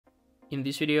In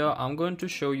this video, I'm going to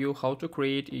show you how to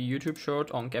create a YouTube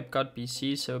short on CapCut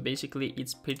PC. So basically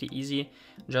it's pretty easy.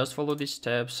 Just follow the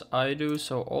steps I do.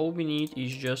 So all we need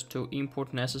is just to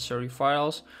import necessary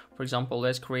files. For example,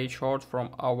 let's create short from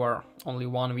our only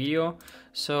one video.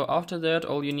 So after that,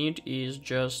 all you need is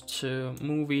just to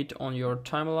move it on your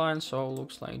timeline. So it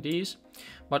looks like this.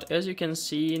 But as you can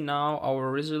see now,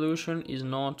 our resolution is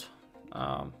not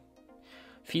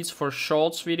fits for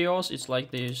shorts videos. It's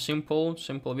like the simple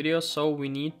videos, so we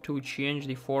need to change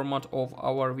the format of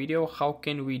our video. How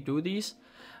can we do this?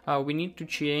 We need to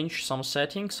change some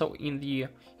settings. So in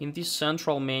this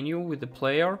central menu with the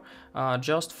player,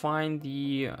 just find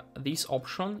this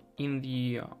option in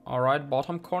the right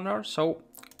bottom corner. So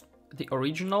the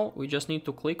original, we just need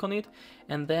to click on it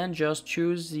and then just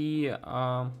choose the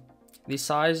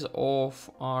size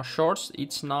of shorts.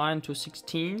 It's 9 to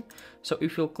 16. So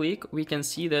if you click, we can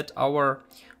see that our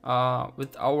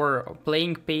with our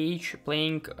playing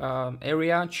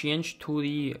area changed to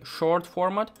the short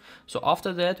format. So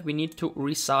after that, we need to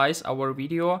resize our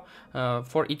video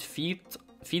for it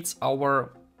fits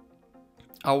our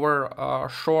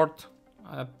short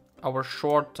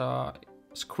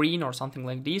screen or something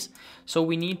like this. So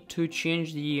we need to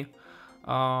change the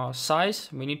size.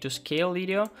 We need to scale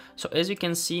video. So as you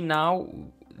can see now,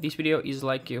 this video is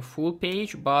like a full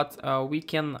page, but we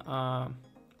can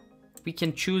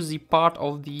choose the part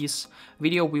of this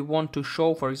video we want to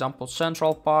show, for example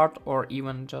central part, or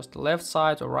even just left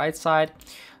side or right side.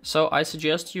 So I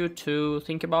suggest you to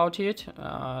think about it,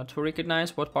 to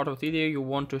recognize what part of the video you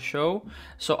want to show.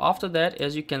 So after that,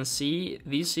 as you can see,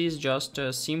 this is just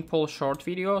a simple short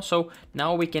video. So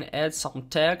now we can add some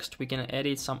text, we can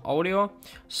edit some audio.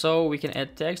 So we can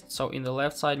add text. So in the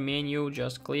left side menu,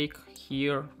 just click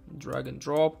here, drag and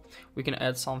drop. We can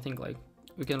add something like,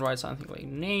 we can write something like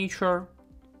nature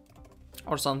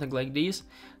or something like this.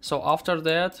 So after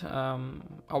that,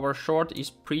 our short is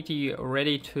pretty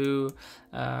ready to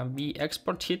be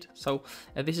exported. So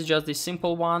this is just the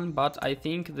simple one, but I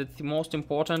think that the most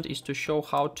important is to show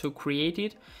how to create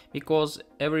it, because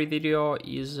every video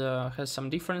is has some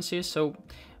differences. So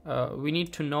we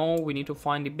need to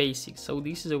find the basics. So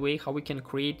this is a way how we can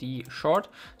create the short.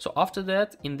 So after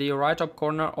that, in the right top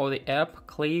corner of the app,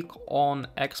 click on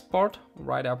export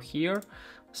right up here.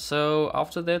 So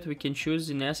after that, we can choose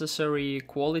the necessary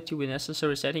quality with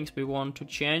necessary settings we want to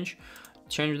change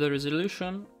the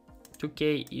resolution.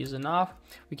 2K is enough.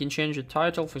 We can change the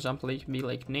title, for example, it can be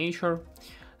like nature.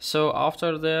 So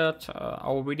after that,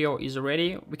 our video is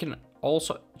ready. We can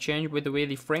also change, by the way,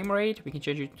 the frame rate. We can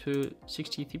change it to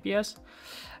 60 fps,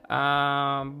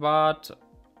 but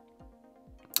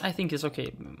I think it's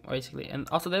okay basically. And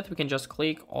after that, we can just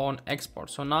click on export.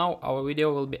 So now our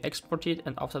video will be exported,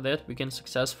 and after that we can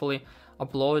successfully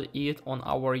upload it on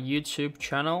our YouTube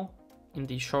channel in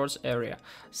the shorts area.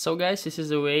 So guys, this is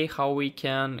the way how we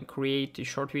can create a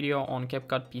short video on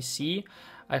CapCut PC.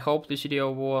 I hope this video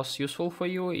was useful for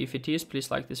you. If it is, please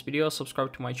like this video,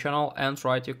 subscribe to my channel and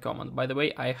write your comment. By the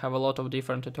way, I have a lot of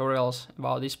different tutorials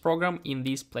about this program in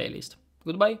this playlist.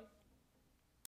 Goodbye.